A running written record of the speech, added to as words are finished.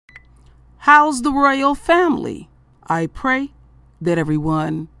How's the royal family? I pray that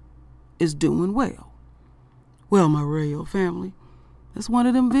everyone is doing well. Well, my royal family, that's one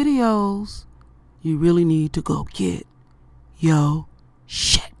of them videos you really need to go get yo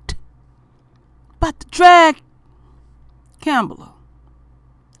shit. About to drag Kamala.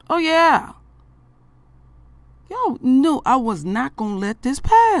 Oh yeah. Y'all knew I was not gonna let this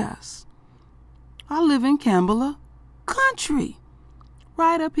pass. I live in Kamala country,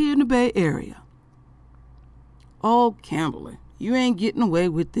 right up here in the Bay Area. Oh, Kamala, you ain't getting away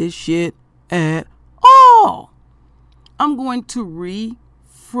with this shit at all. I'm going to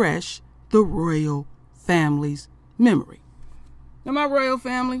refresh the royal family's memory. Now, my royal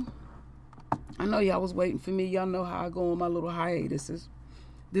family, I know y'all was waiting for me. Y'all know how I go on my little hiatuses.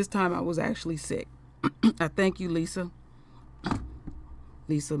 This time I was actually sick. I thank you, Lisa.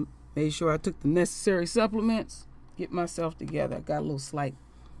 Lisa made sure I took the necessary supplements, get myself together. I got a little slight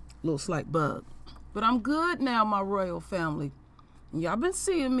bug. But I'm good now, my royal family. Y'all been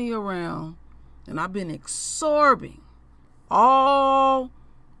seeing me around, and I've been absorbing all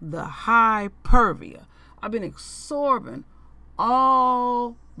the hypervia. I've been absorbing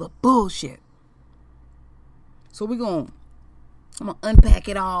all the bullshit. So I'm gonna unpack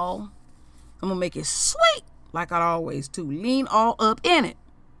it all. I'm gonna make it sweet like I always do. Lean all up in it.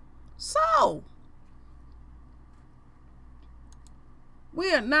 So,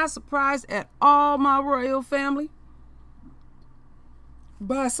 we are not surprised at all, my royal family,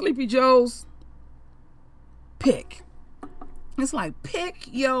 by Sleepy Joe's pick. It's like, pick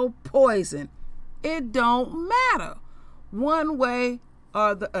your poison. It don't matter one way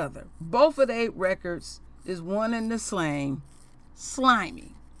or the other. Both of their records is one and the same,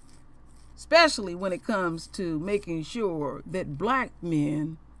 slimy. Especially when it comes to making sure that black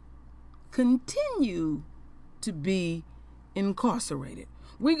men continue to be incarcerated.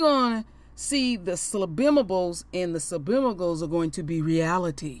 We're going to see the subliminals, and the subliminals are going to be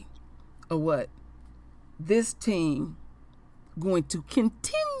reality of what this team going to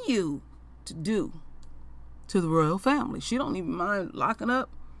continue to do to the royal family. She don't even mind locking up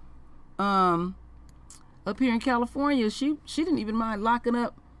here in California. She didn't even mind locking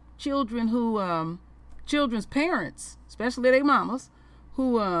up children who children's parents, especially their mamas,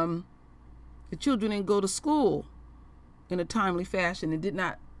 who the children didn't go to school in a timely fashion and did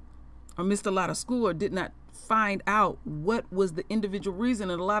not, or missed a lot of school, or did not find out what was the individual reason.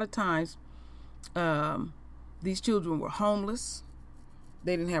 And a lot of times these children were homeless,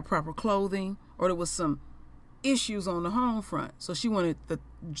 they didn't have proper clothing, or there was some issues on the home front. So she wanted to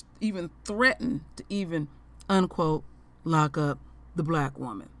even threaten to even, unquote, lock up the black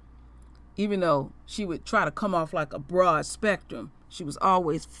woman. Even though she would try to come off like a broad spectrum, she was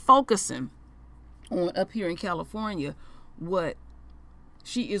always focusing on, up here in California, what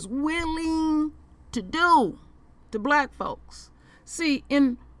she is willing to do to black folks. See,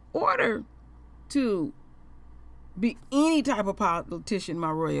 in order to be any type of politician, my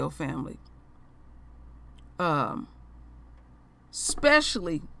royal family,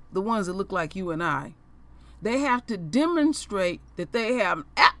 especially the ones that look like you and I, they have to demonstrate that they have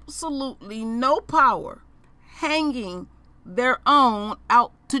absolutely no power hanging their own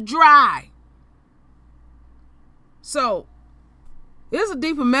out to dry. So there's a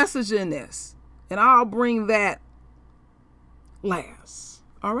deeper message in this, and I'll bring that last.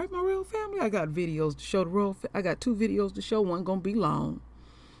 All right, my royal family, I got videos to show the royal. I got 2 videos to show. One gonna be long,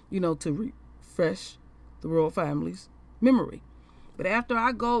 to refresh the royal family's memory. But after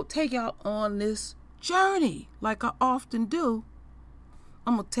I go take out on this journey, like I often do,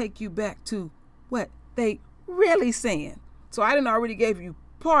 I'm gonna take you back to what they really saying. So I didn't already gave you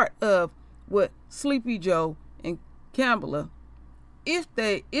part of what Sleepy Joe and Kamala,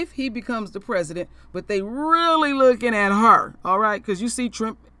 if he becomes the president, but they really looking at her, all right? Because you see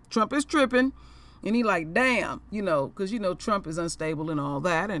Trump is tripping, and he like, damn, because Trump is unstable and all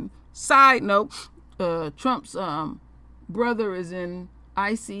that. And side note, Trump's brother is in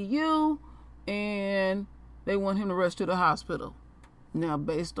ICU, and they want him to rush to the hospital. Now,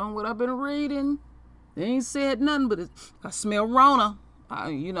 based on what I've been reading, they ain't said nothing, but I smell Rona.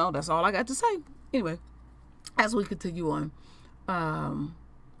 That's all I got to say. Anyway, as we continue on.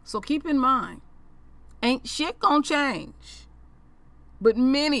 So keep in mind, ain't shit gonna change. But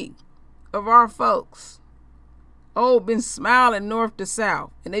many of our folks, been smiling north to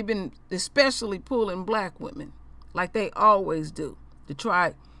south, and they've been especially pulling black women like they always do.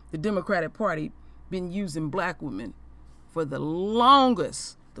 The Democratic Party been using black women for the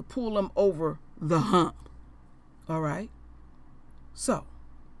longest to pull them over the hump. All right? So,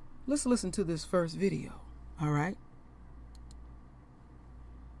 let's listen to this first video. All right?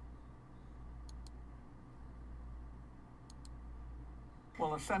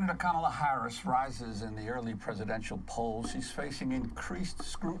 Well, as Senator Kamala Harris rises in the early presidential polls, she's facing increased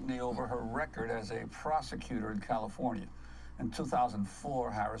scrutiny over her record as a prosecutor in California. In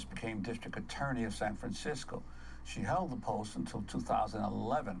 2004, Harris became district attorney of San Francisco. She held the post until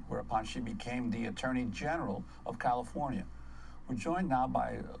 2011, whereupon she became the Attorney General of California. We're joined now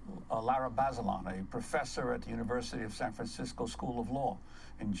by Lara Bazelon, a professor at the University of San Francisco School of Law.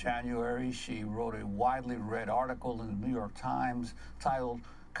 In January, she wrote a widely read article in the New York Times titled,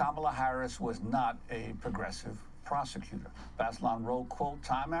 "Kamala Harris was not a progressive prosecutor." Bazelon wrote, quote,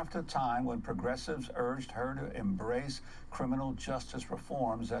 "Time after time, when progressives urged her to embrace criminal justice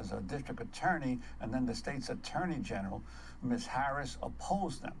reforms as a district attorney and then the state's attorney general, Ms. Harris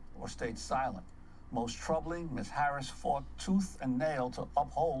opposed them or stayed silent. Most troubling, Ms. Harris fought tooth and nail to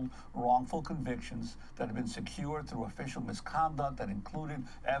uphold wrongful convictions that had been secured through official misconduct that included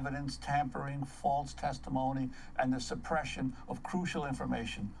evidence tampering, false testimony, and the suppression of crucial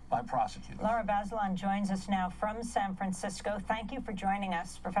information by prosecutors." Lara Bazelon joins us now from San Francisco. Thank you for joining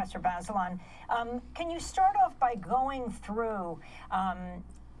us, Professor Bazelon. Can you start off by going through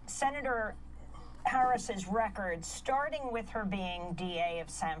Senator Harris's record, starting with her being DA of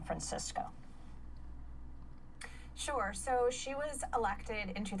San Francisco? Sure. So she was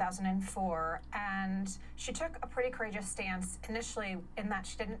elected in 2004, and she took a pretty courageous stance initially in that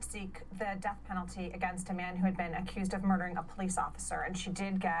she didn't seek the death penalty against a man who had been accused of murdering a police officer, and she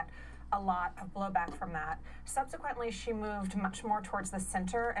did get a lot of blowback from that. Subsequently, she moved much more towards the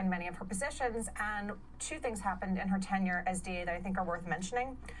center in many of her positions, and two things happened in her tenure as DA that I think are worth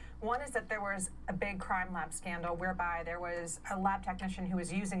mentioning. One is that there was a big crime lab scandal whereby there was a lab technician who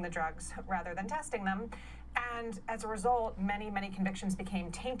was using the drugs rather than testing them. And as a result, many convictions became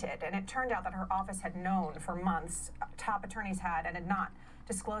tainted. And it turned out that her office had known for months, top attorneys had, and had not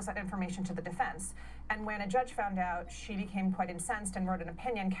disclosed that information to the defense. And when a judge found out, she became quite incensed and wrote an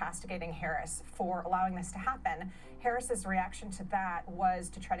opinion castigating Harris for allowing this to happen. Harris's reaction to that was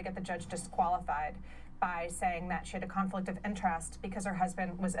to try to get the judge disqualified by saying that she had a conflict of interest because her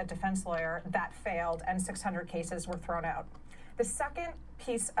husband was a defense lawyer. That failed, and 600 cases were thrown out. The second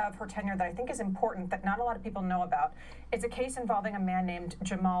piece of her tenure that I think is important that not a lot of people know about is a case involving a man named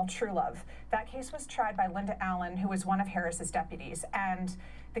Jamal Truelove. That case was tried by Linda Allen, who was one of Harris's deputies. And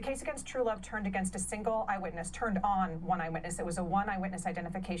the case against Truelove turned against a single eyewitness, turned on one eyewitness. It was a one eyewitness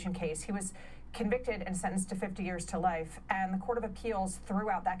identification case. He was convicted and sentenced to 50 years to life. And the Court of Appeals threw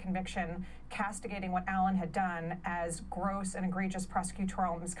out that conviction, castigating what Allen had done as gross and egregious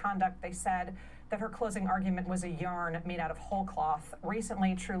prosecutorial misconduct. They said that her closing argument was a yarn made out of whole cloth.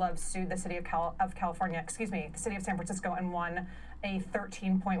 Recently, Truelove sued the city of the city of San Francisco, and won a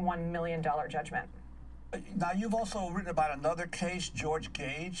 $13.1 million judgment. Now, you've also written about another case, George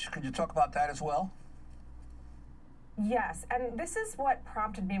Gage. Could you talk about that as well? Yes, and this is what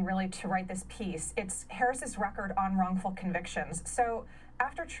prompted me really to write this piece. It's Harris's record on wrongful convictions. So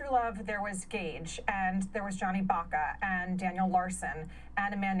after Truelove, there was Gage, and there was Johnny Baca, and Daniel Larson,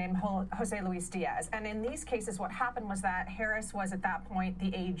 and a man named Jose Luis Diaz. And in these cases, what happened was that Harris was at that point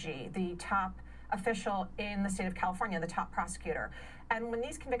the AG, the top official in the state of California, the top prosecutor. And when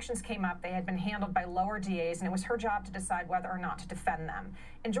these convictions came up, they had been handled by lower DAs, and it was her job to decide whether or not to defend them.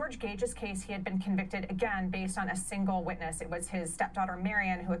 In George Gage's case, he had been convicted, again, based on a single witness. It was his stepdaughter,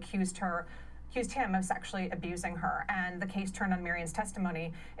 Marion, who accused him of sexually abusing her, and the case turned on Marion's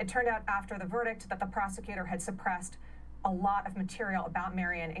testimony. It turned out after the verdict that the prosecutor had suppressed a lot of material about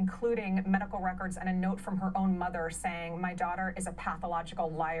Marion, including medical records and a note from her own mother saying, "My daughter is a pathological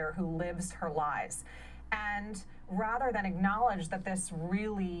liar who lives her lies." And rather than acknowledge that this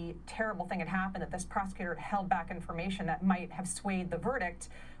really terrible thing had happened, that this prosecutor had held back information that might have swayed the verdict,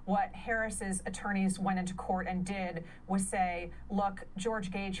 what Harris's attorneys went into court and did was say, look,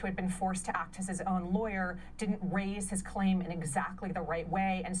 George Gage, who had been forced to act as his own lawyer, didn't raise his claim in exactly the right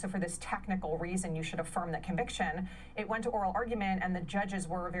way, and so for this technical reason, you should affirm the conviction. It went to oral argument, and the judges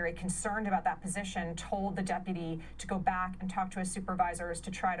were very concerned about that position, told the deputy to go back and talk to his supervisors to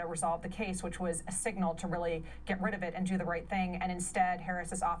try to resolve the case, which was a signal to really get rid of it and do the right thing. And instead,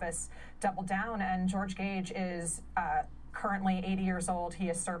 Harris's office doubled down, and George Gage is currently 80 years old. He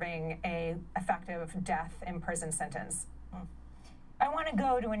is serving a effective death in prison sentence. I want to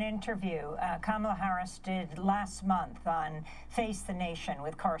go to an interview Kamala Harris did last month on Face the Nation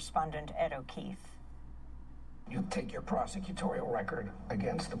with correspondent Ed O'Keefe. You take your prosecutorial record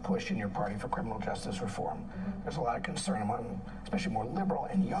against the push in your party for criminal justice reform. There's a lot of concern among especially more liberal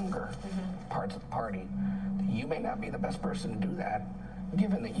and younger parts of the party that you may not be the best person to do that,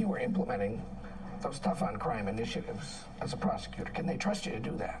 given that you are implementing those tough on crime initiatives as a prosecutor. Can they trust you to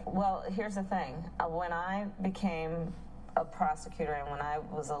do that? Well, here's the thing. When I became a prosecutor and when I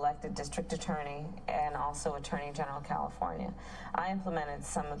was elected district attorney and also Attorney General of California, I implemented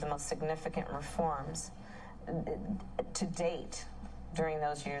some of the most significant reforms to date during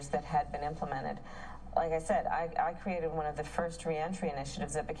those years that had been implemented. Like I said, I created one of the first reentry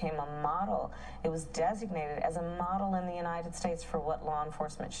initiatives that became a model. It was designated as a model in the United States for what law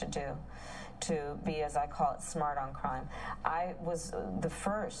enforcement should do to be, as I call it, smart on crime. I was the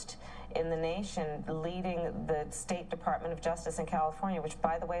first in the nation leading the State Department of Justice in California, which,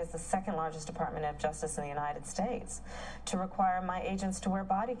 by the way, is the second largest Department of Justice in the United States, to require my agents to wear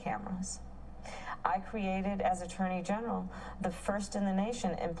body cameras. I created, as Attorney General, the first in the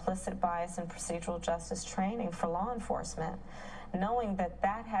nation implicit bias and procedural justice training for law enforcement, knowing that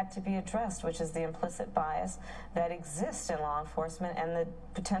that had to be addressed, which is the implicit bias that exists in law enforcement and the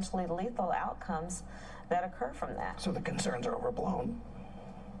potentially lethal outcomes that occur from that. So the concerns are overblown?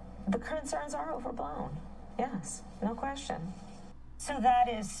 The concerns are overblown, yes, no question. So that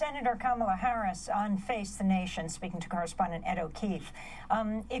is Senator Kamala Harris on Face the Nation, speaking to correspondent Ed O'Keefe.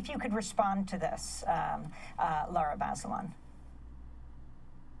 If you could respond to this, Laura Bazelon.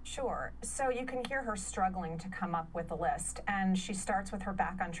 Sure. So you can hear her struggling to come up with a list, and she starts with her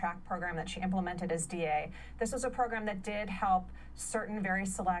Back on Track program that she implemented as DA. This was a program that did help certain very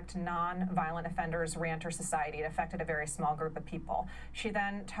select non-violent offenders re-enter society. It affected a very small group of people. She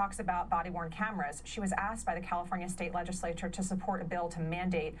then talks about body-worn cameras. She was asked by the California State Legislature to support a bill to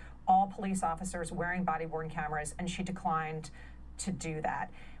mandate all police officers wearing body-worn cameras, and she declined to do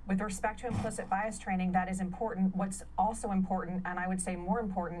that. With respect to implicit bias training, that is important. What's also important, and I would say more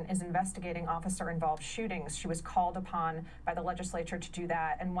important, is investigating officer-involved shootings. She was called upon by the legislature to do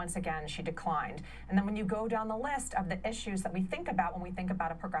that, and once again, she declined. And then when you go down the list of the issues that we think about when we think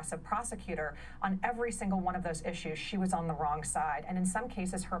about a progressive prosecutor, on every single one of those issues, she was on the wrong side. And in some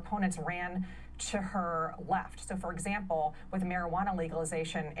cases, her opponents ran to her left. So, for example, with marijuana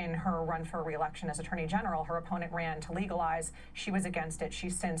legalization in her run for re-election as Attorney General, her opponent ran to legalize. She was against it.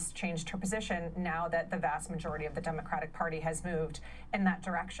 She's since changed her position now that the vast majority of the Democratic Party has moved in that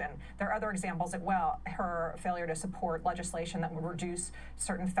direction. There are other examples as well. Her failure to support legislation that would reduce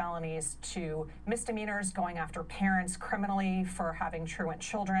certain felonies to misdemeanors, going after parents criminally for having truant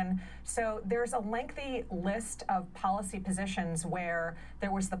children. So there's a lengthy list of policy positions where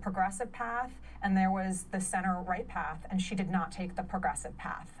there was the progressive path and there was the center-right path, and she did not take the progressive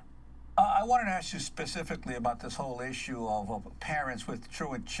path. I wanted to ask you specifically about this whole issue of parents with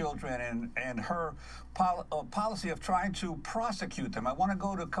truant children and her policy of trying to prosecute them. I want to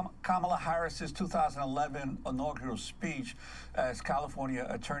go to Kamala Harris's 2011 inaugural speech as California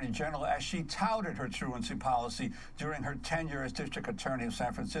Attorney General as she touted her truancy policy during her tenure as District Attorney of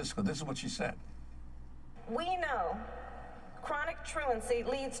San Francisco. This is what she said. We know chronic truancy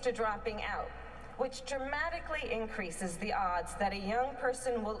leads to dropping out, which dramatically increases the odds that a young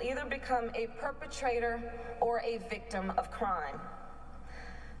person will either become a perpetrator or a victim of crime.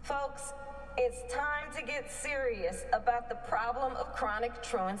 Folks, it's time to get serious about the problem of chronic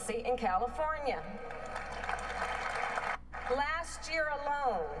truancy in California. Last year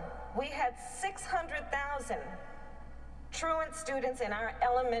alone, we had 600,000 truant students in our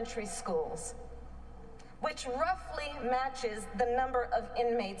elementary schools, which roughly matches the number of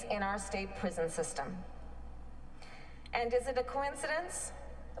inmates in our state prison system. And is it a coincidence?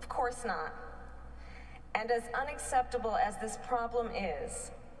 Of course not. And as unacceptable as this problem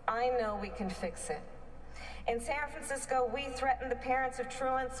is, I know we can fix it. In San Francisco, we threatened the parents of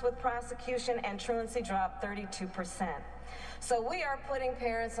truants with prosecution, and truancy dropped 32%. So we are putting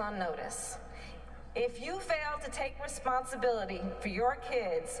parents on notice. If you fail to take responsibility for your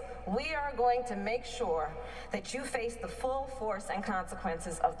kids, we are going to make sure that you face the full force and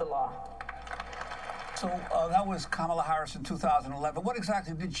consequences of the law. So that was Kamala Harris in 2011. What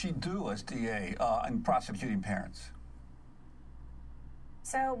exactly did she do as DA in prosecuting parents?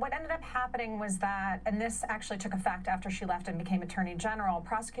 So what ended up happening was that, and this actually took effect after she left and became Attorney General,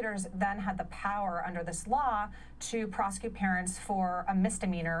 prosecutors then had the power under this law to prosecute parents for a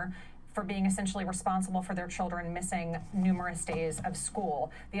misdemeanor for being essentially responsible for their children missing numerous days of school.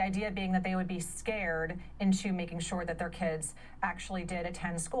 The idea being that they would be scared into making sure that their kids actually did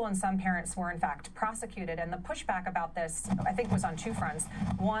attend school, and some parents were in fact prosecuted. And the pushback about this, I think, was on two fronts.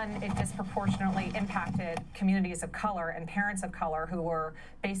 One, it disproportionately impacted communities of color and parents of color who were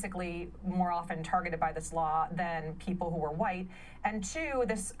basically more often targeted by this law than people who were white. And two,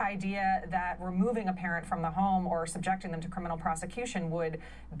 this idea that removing a parent from the home or subjecting them to criminal prosecution would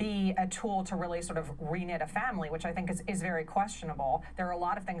be a tool to really sort of reknit a family, which I think is very questionable. There are a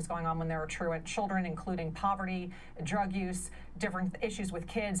lot of things going on when there are truant children, including poverty, drug use, different issues with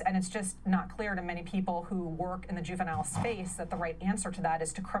kids, and it's just not clear to many people who work in the juvenile space that the right answer to that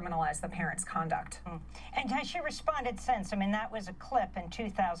is to criminalize the parent's conduct. And has she responded since? I mean, that was a clip in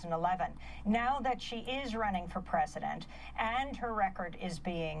 2011. Now that she is running for president and her record is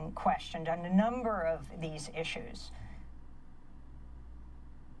being questioned on a number of these issues.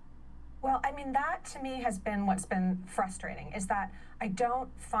 Well, I mean, that to me has been what's been frustrating, is that I don't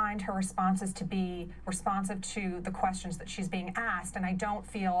find her responses to be responsive to the questions that she's being asked, and I don't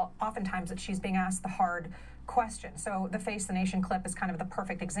feel oftentimes that she's being asked the hard question. So the Face the Nation clip is kind of the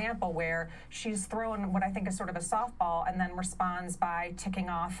perfect example where she's thrown what I think is sort of a softball and then responds by ticking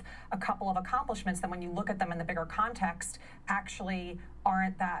off a couple of accomplishments that when you look at them in the bigger context actually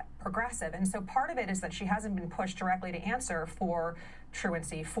aren't that progressive. And so part of it is that she hasn't been pushed directly to answer for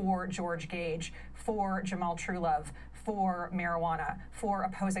truancy, for George Gage, for Jamal Truelove, for marijuana, for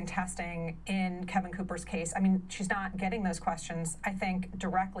opposing testing in Kevin Cooper's case. I mean, she's not getting those questions, I think,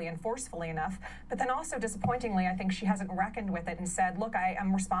 directly and forcefully enough. But then also, disappointingly, I think she hasn't reckoned with it and said, look, I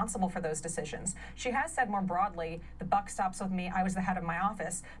am responsible for those decisions. She has said more broadly, the buck stops with me, I was the head of my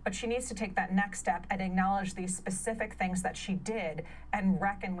office. But she needs to take that next step and acknowledge these specific things that she did and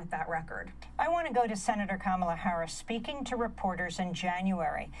reckon with that record. I want to go to Senator Kamala Harris speaking to reporters in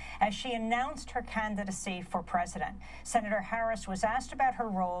January as she announced her candidacy for president. Senator Harris was asked about her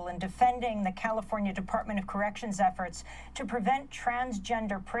role in defending the California Department of Corrections efforts to prevent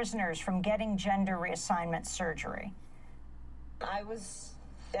transgender prisoners from getting gender reassignment surgery. I was,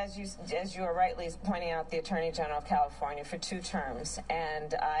 as you are rightly pointing out, the Attorney General of California for 2 terms,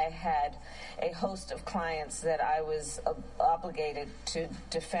 and I had a host of clients that I was obligated to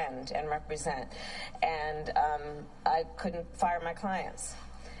defend and represent, and I couldn't fire my clients.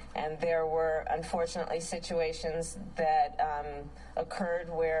 And there were, unfortunately, situations that occurred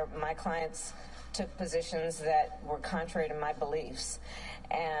where my clients took positions that were contrary to my beliefs.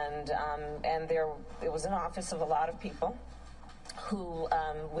 And it was an office of a lot of people who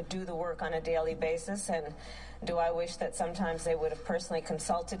would do the work on a daily basis. And do I wish that sometimes they would have personally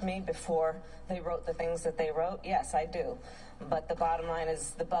consulted me before they wrote the things that they wrote? Yes, I do. But the bottom line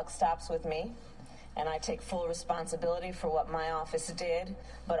is the buck stops with me. And I take full responsibility for what my office did.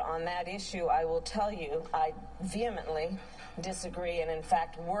 But on that issue, I will tell you, I vehemently disagree and, in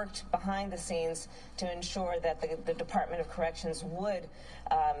fact, worked behind the scenes to ensure that the Department of Corrections would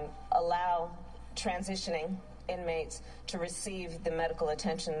allow transitioning inmates to receive the medical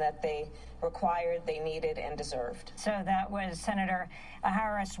attention that they required, they needed, and deserved. So that was Senator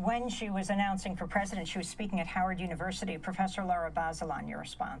Harris. When she was announcing for president, she was speaking at Howard University. Professor Laura Bazelon, your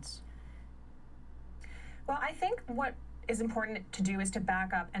response? Well, I think what is important to do is to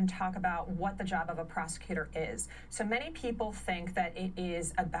back up and talk about what the job of a prosecutor is. So many people think that it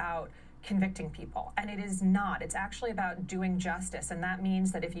is about convicting people, and it is not. It's actually about doing justice, and that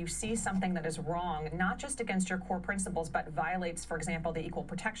means that if you see something that is wrong, not just against your core principles, but violates, for example, the Equal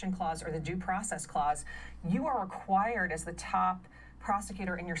Protection Clause or the Due Process Clause, you are required as the top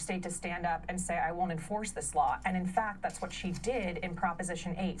prosecutor in your state to stand up and say, I won't enforce this law. And in fact, that's what she did in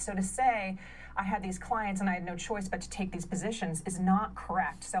Proposition 8. So to say, I had these clients and I had no choice but to take these positions is not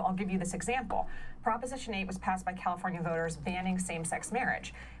correct. So I'll give you this example. Proposition 8 was passed by California voters banning same-sex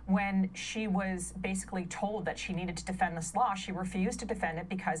marriage. When she was basically told that she needed to defend this law, she refused to defend it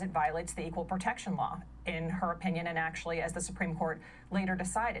because it violates the Equal Protection Law, in her opinion, and actually as the Supreme Court later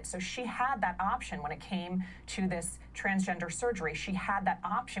decided. So she had that option when it came to this transgender surgery. She had that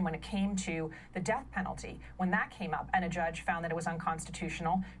option when it came to the death penalty. When that came up and a judge found that it was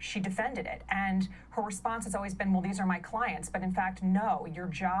unconstitutional, she defended it. And her response has always been, well, these are my clients. But in fact, no, your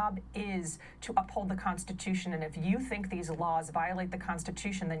job is to uphold the Constitution. And if you think these laws violate the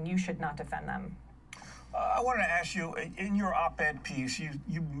Constitution, then you should not defend them. I wanted to ask you, in your op-ed piece, you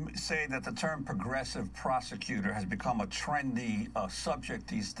say that the term progressive prosecutor has become a trendy subject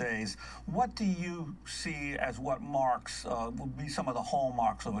these days. What do you see as what marks would be some of the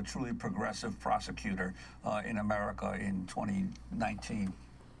hallmarks of a truly progressive prosecutor in America in 2019?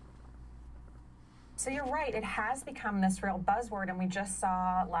 So you're right, it has become this real buzzword, and we just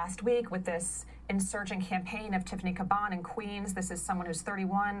saw last week with this insurgent campaign of Tiffany Caban in Queens. This is someone who's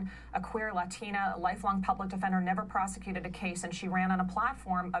 31, a queer Latina, a lifelong public defender, never prosecuted a case, and she ran on a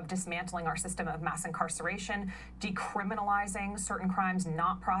platform of dismantling our system of mass incarceration, decriminalizing certain crimes,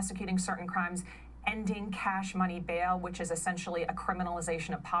 not prosecuting certain crimes, ending cash money bail, which is essentially a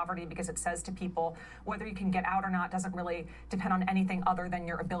criminalization of poverty because it says to people whether you can get out or not doesn't really depend on anything other than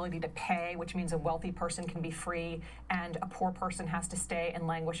your ability to pay, which means a wealthy person can be free and a poor person has to stay and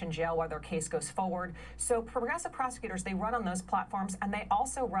languish in jail while their case goes forward. So progressive prosecutors, they run on those platforms, and they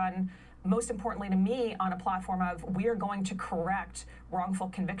also run most importantly to me, on a platform of we are going to correct wrongful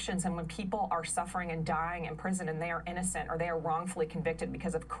convictions. And when people are suffering and dying in prison and they are innocent or they are wrongfully convicted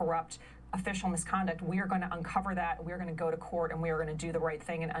because of corrupt official misconduct, we are going to uncover that. We are going to go to court and we are going to do the right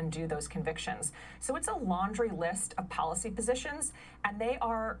thing and undo those convictions. So it's a laundry list of policy positions, and they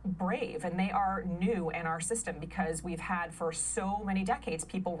are brave and they are new in our system because we've had for so many decades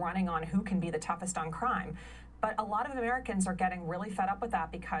people running on who can be the toughest on crime. But a lot of Americans are getting really fed up with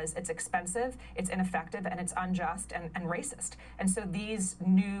that because it's expensive, it's ineffective, and it's unjust and racist. And so these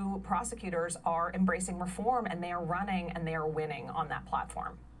new prosecutors are embracing reform, and they are running and they are winning on that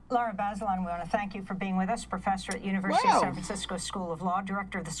platform. Laura Bazelon, we want to thank you for being with us, professor at University of San Francisco School of Law,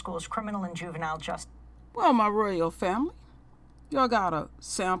 director of the school's Criminal and Juvenile Justice. Well, my royal family, y'all got a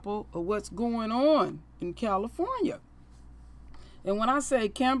sample of what's going on in California. And when I say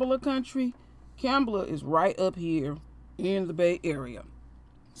Kamala country, Kamala is right up here in the Bay Area.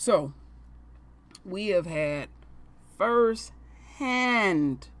 So we have had first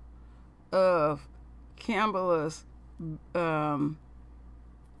hand of Kamala's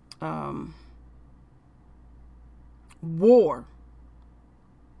war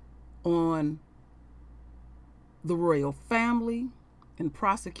on the royal family and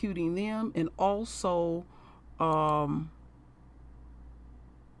prosecuting them, and also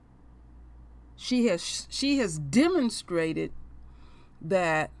she has demonstrated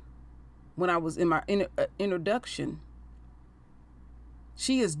that when I was in my introduction,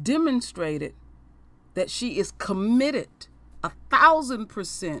 she has demonstrated that she is committed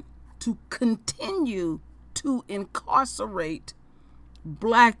 1,000% to continue to incarcerate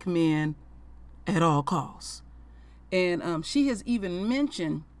black men at all costs. And she has even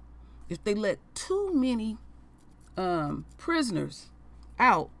mentioned if they let too many prisoners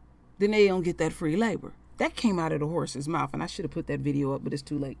out, then they don't get that free labor. That came out of the horse's mouth, and I should have put that video up, but it's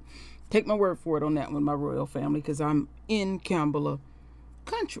too late. Take my word for it on that one, my royal family, because I'm in Kamala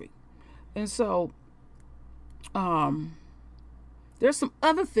country. And so there's some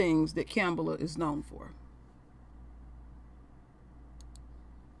other things that Kamala is known for.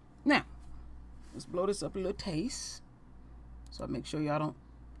 Now, let's blow this up a little taste so I make sure y'all don't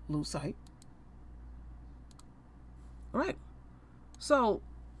lose sight. All right. So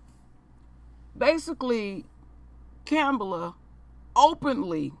basically, Kamala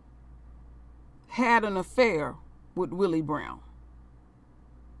openly had an affair with Willie Brown.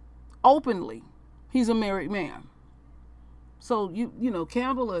 Openly. He's a married man. So, you know,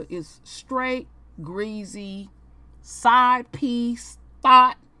 Kamala is straight, greasy, side piece,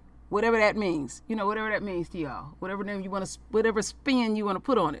 thought, whatever that means. You know, whatever that means to y'all. Whatever name you want to, whatever spin you want to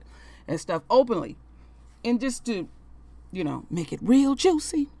put on it and stuff, openly. And just to, you know, make it real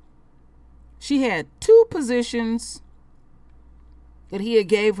juicy, she had 2 positions that he had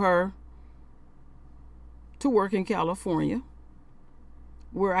gave her to work in California,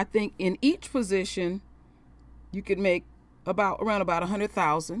 where I think in each position you could make around about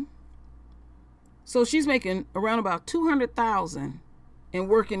 100,000. So she's making around about 200,000 and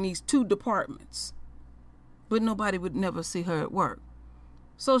working these 2 departments, but nobody would never see her at work.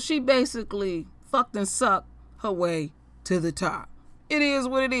 So she basically fucked and sucked her way to the top. It is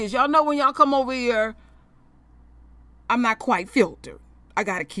what it is. Y'all know when y'all come over here, I'm not quite filtered. I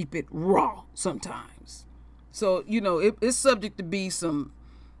got to keep it raw sometimes. So, you know, it's subject to be some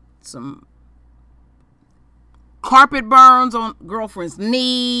carpet burns on girlfriend's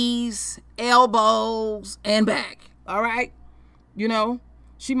knees, elbows, and back. All right? You know,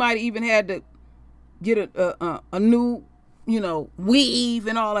 she might even had to get a new, you know, weave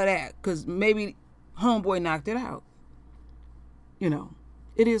and all of that because maybe homeboy knocked it out. You know,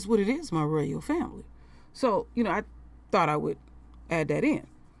 it is what it is, my royal family. So, you know, I thought I would add that in.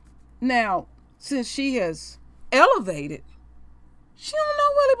 Now, since she has elevated, she don't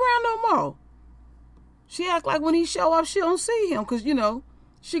know Willie Brown no more. She act like when he show up, she don't see him because, you know,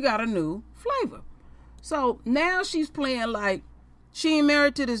 she got a new flavor. So now she's playing like she ain't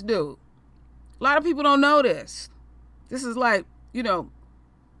married to this dude. A lot of people don't know this. This is like, you know,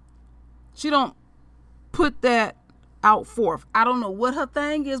 she don't put that out forth. I don't know what her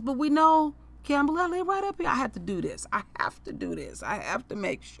thing is, but we know Kamala live right up here. I have to do this. I have to do this. I have to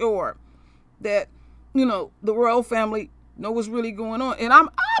make sure that, you know, the royal family know what's really going on. And I'm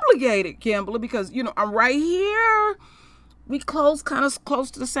obligated, Kamala, because, you know, I'm right here. We kind of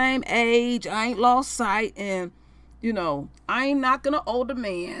close to the same age. I ain't lost sight. And, you know, I ain't knocking an older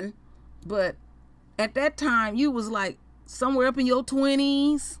man. But at that time, you was like somewhere up in your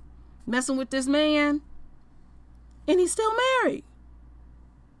 20s messing with this man. And he's still married.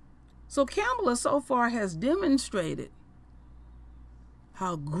 So Kamala so far has demonstrated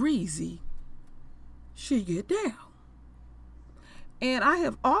how greasy she get down. And I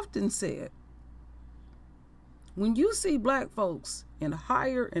have often said, when you see black folks in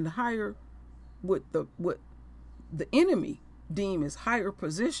higher and higher, what the enemy deem as higher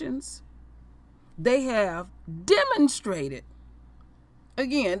positions, they have demonstrated,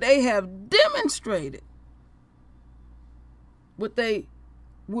 again, they have demonstrated what they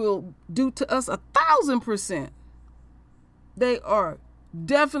will do to us 1,000%. They are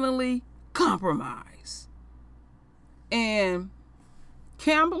definitely compromised. And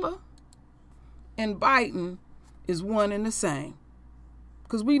Kamala and Biden is one and the same.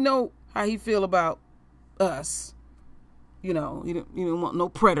 Because we know how he feel about us. You know, he don't want no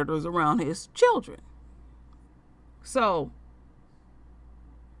predators around his children. So,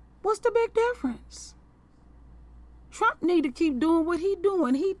 what's the big difference? Trump need to keep doing what he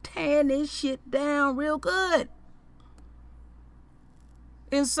doing. He tearing this shit down real good.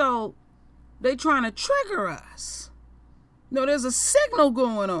 And so, they trying to trigger us. No, there's a signal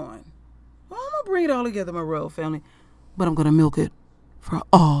going on. Well, I'm going to bring it all together, my royal family. But I'm going to milk it for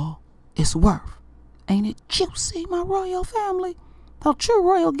all it's worth. Ain't it juicy, my royal family? How true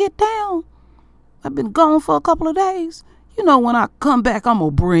royal get down. I've been gone for a couple of days. You know, when I come back, I'm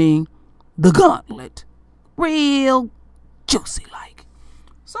going to bring the gauntlet. Real juicy like.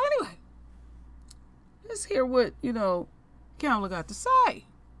 So anyway, let's hear what, Kamala got to say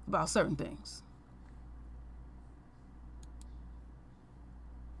about certain things.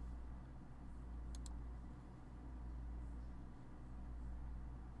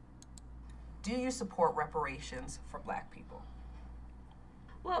 Do you support reparations for black people?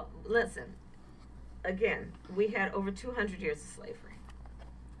 Well, listen, again, we had over 200 years of slavery.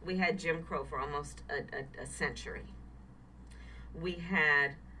 We had Jim Crow for almost a century. We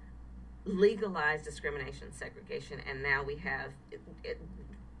had legalized discrimination and segregation, and now we have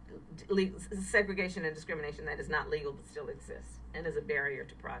segregation and discrimination that is not legal but still exists and is a barrier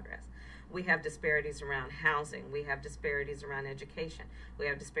to progress. We have disparities around housing. We have disparities around education. We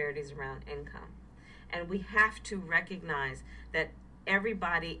have disparities around income. And we have to recognize that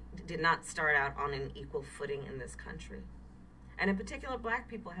everybody did not start out on an equal footing in this country. And in particular, black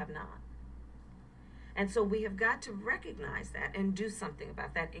people have not. And so we have got to recognize that and do something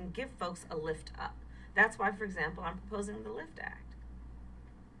about that and give folks a lift up. That's why, for example, I'm proposing the LIFT Act.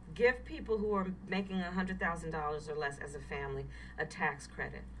 Give people who are making $100,000 or less as a family a tax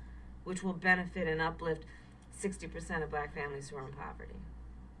credit, which will benefit and uplift 60% of black families who are in poverty.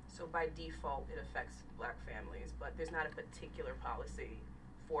 So by default, it affects black families, but there's not a particular policy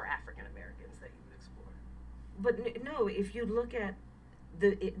for African Americans that you would explore. But no, if you look at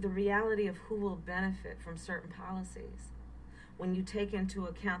the reality of who will benefit from certain policies, when you take into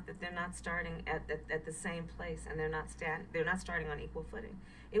account that they're not starting at the same place and they're not starting on equal footing,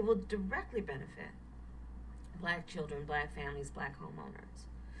 it will directly benefit black children, black families, black homeowners,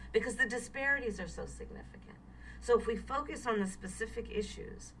 because the disparities are so significant. So if we focus on the specific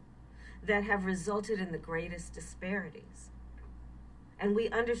issues that have resulted in the greatest disparities, and we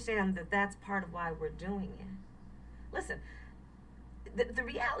understand that that's part of why we're doing it. Listen, the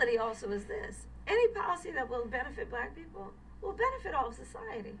reality also is this: any policy that will benefit black people will benefit all of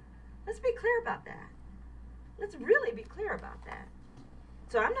society. Let's be clear about that. Let's really be clear about that.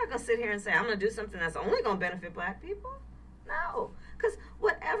 So I'm not going to sit here and say I'm going to do something that's only going to benefit black people. No, because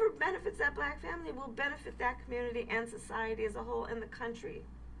whatever benefits that black family will benefit that community and society as a whole and the country.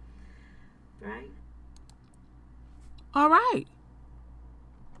 Right? All right.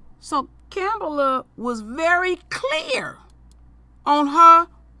 So Kamala was very clear on her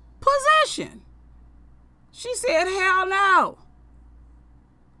position. She said, hell no.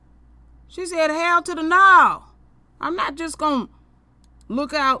 She said, hell to the no. I'm not just going to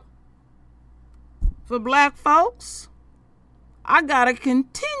look out for black folks. I got to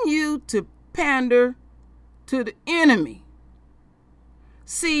continue to pander to the enemy.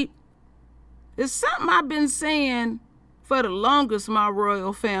 See, it's something I've been saying for the longest, my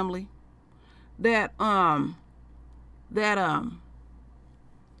royal family, that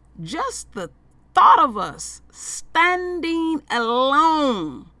just the thought of us standing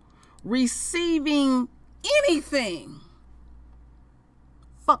alone, receiving anything,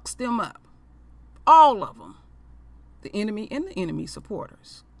 fucks them up. All of them. The enemy and the enemy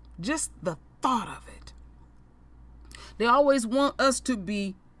supporters. Just the thought of it. They always want us to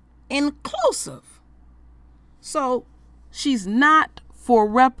be inclusive. So she's not for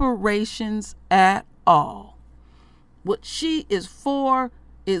reparations at all. What she is for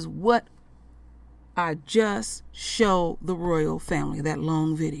is what I just showed the royal family, that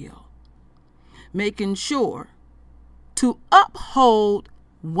long video. Making sure to uphold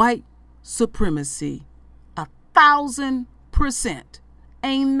white supremacy 1,000%.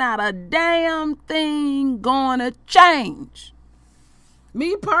 Ain't not a damn thing gonna change.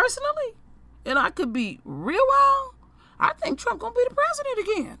 Me personally, and I could be real wrong, I think Trump gonna be the president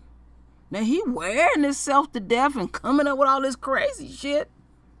again. Now he wearing himself to death and coming up with all this crazy shit.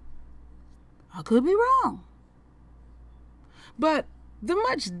 I could be wrong. But the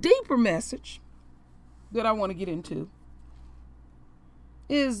much deeper message that I want to get into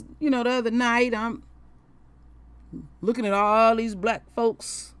is, the other night I'm looking at all these black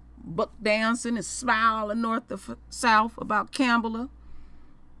folks buck dancing and smiling north to south about Kamala.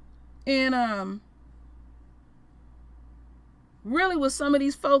 And really what some of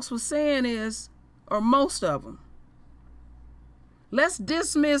these folks were saying is, or most of them, let's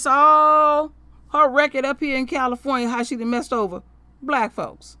dismiss all her record up here in California, how she done messed over black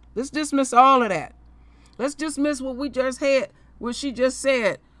folks. Let's dismiss all of that. Let's dismiss what we just had, what she just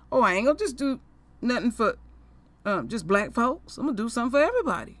said. Oh, I ain't gonna just do nothing for just black folks. I'm gonna do something for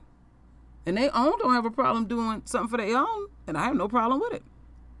everybody. And they own don't have a problem doing something for their own, and I have no problem with it.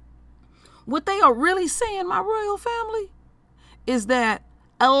 What they are really saying, my royal family, is that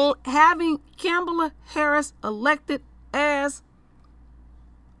having Kamala Harris elected as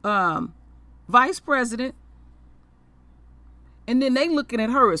vice president, and then they looking at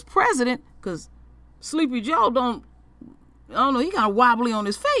her as president, because Sleepy Joe I don't know, he kind of wobbly on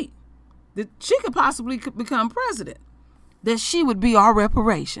his feet, that she could possibly become president, that she would be our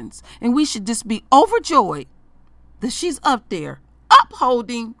reparations. And we should just be overjoyed that she's up there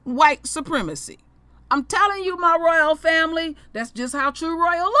upholding white supremacy. I'm telling you, my royal family, that's just how true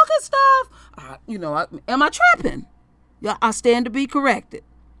royal look at stuff. Am I tripping? Yeah, I stand to be corrected.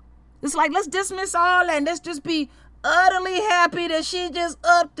 It's like, let's dismiss all that and let's just be utterly happy that she just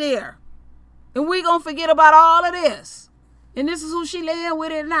up there. And we gonna forget about all of this. And this is who she laying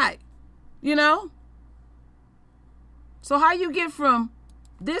with at night. So how you get from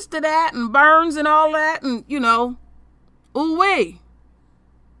this to that and Burns and all that and, ooh-wee.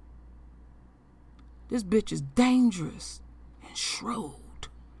 This bitch is dangerous and shrewd.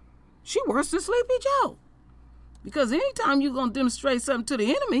 She worse than Sleepy Joe. Because anytime you're going to demonstrate something to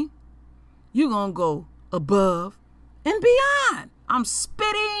the enemy, you're going to go above and beyond. I'm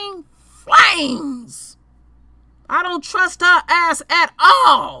spitting flames. I don't trust her ass at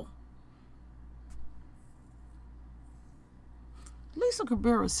all. Lisa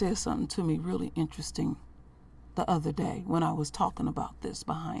Cabrera said something to me really interesting the other day when I was talking about this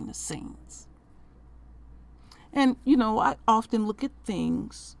behind the scenes. And, I often look at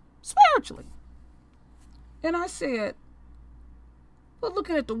things spiritually. And I said, well,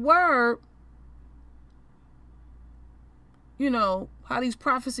 looking at the word, how these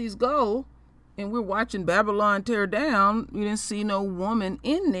prophecies go, and we're watching Babylon tear down, you didn't see no woman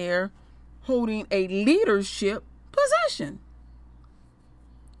in there holding a leadership position.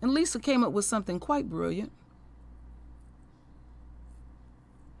 And Lisa came up with something quite brilliant.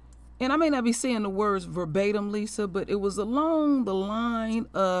 And I may not be saying the words verbatim, Lisa, but it was along the line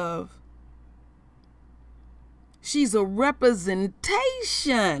of, she's a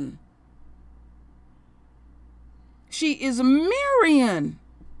representation. She is mirroring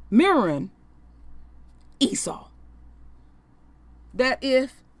Esau. That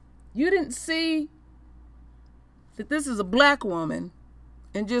if you didn't see that this is a black woman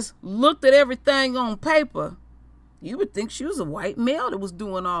and just looked at everything on paper, you would think she was a white male that was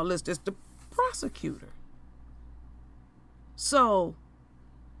doing all this, just the prosecutor. So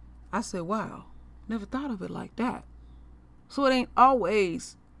I said, wow, never thought of it like that. So it ain't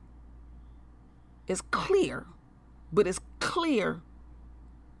always as clear, but it's clear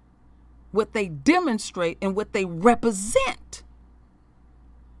what they demonstrate and what they represent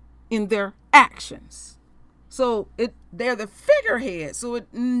in their actions. So they're the figurehead. So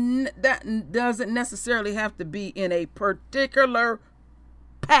that doesn't necessarily have to be in a particular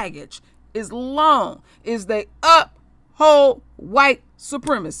package, as long as they uphold white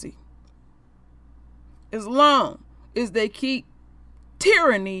supremacy, as long as they keep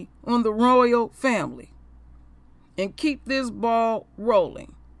tyranny on the royal family and keep this ball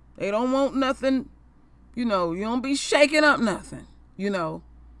rolling. They don't want nothing, you don't be shaking up nothing, we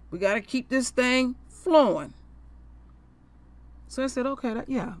got to keep this thing flowing. So I said, okay,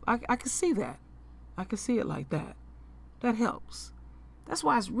 I can see that. I can see it like that. That helps. That's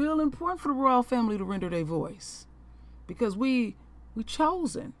why it's real important for the royal family to render their voice, because we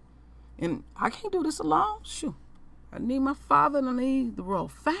chosen, and I can't do this alone. Sure, I need my father and I need the royal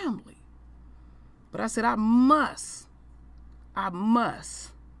family. But I said I must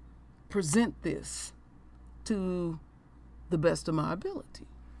present this to the best of my ability.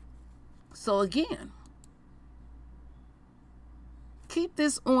 So again, keep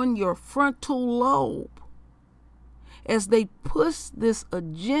this on your frontal lobe as they push this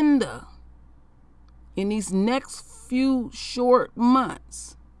agenda in these next few short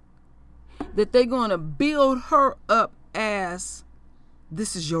months, that they're going to build her up as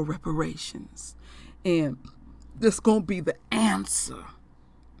this is your reparations. And this going to be the answer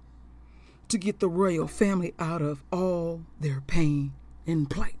to get the royal family out of all their pain and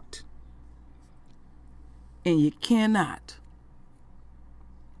plight. And you cannot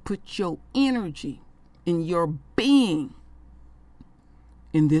put your energy and your being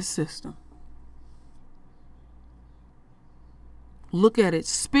in this system. Look at it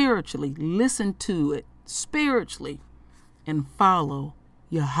spiritually, listen to it spiritually, and follow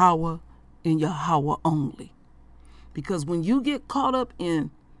Yahweh and Yahweh only. Because when you get caught up in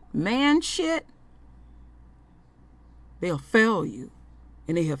man shit, they'll fail you.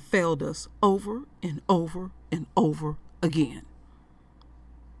 And they have failed us over and over and over again.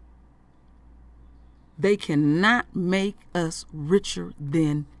 They cannot make us richer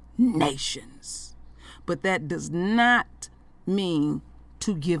than nations. But that does not mean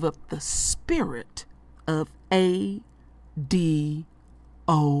to give up the spirit of ADOS.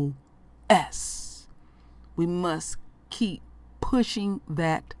 We must keep pushing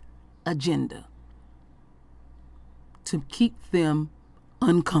that agenda to keep them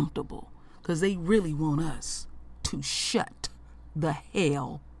uncomfortable, because they really want us to shut the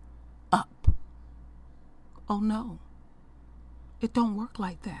hell up. Oh no, it don't work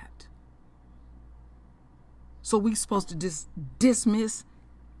like that. So we supposed to just dismiss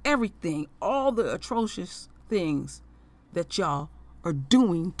everything, all the atrocious things that y'all are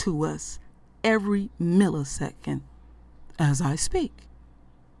doing to us every millisecond as I speak.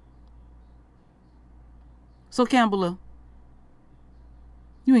 So Kamala,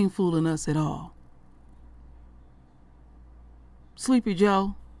 you ain't fooling us at all. Sleepy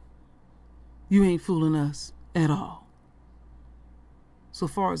Joe, you ain't fooling us at all. So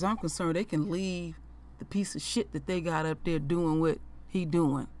far as I'm concerned, they can leave the piece of shit that they got up there doing what he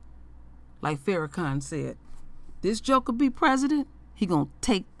doing. Like Farrakhan said, this joker be president, he gonna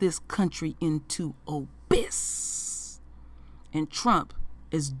take this country into abyss. And Trump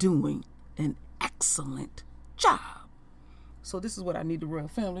is doing an excellent job. So this is what I need the royal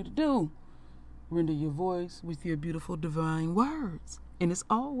family to do. Render your voice with your beautiful divine words. And it's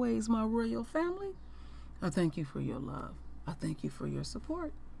always, my royal family, I thank you for your love. I thank you for your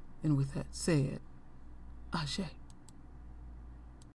support. And with that said, Ashe.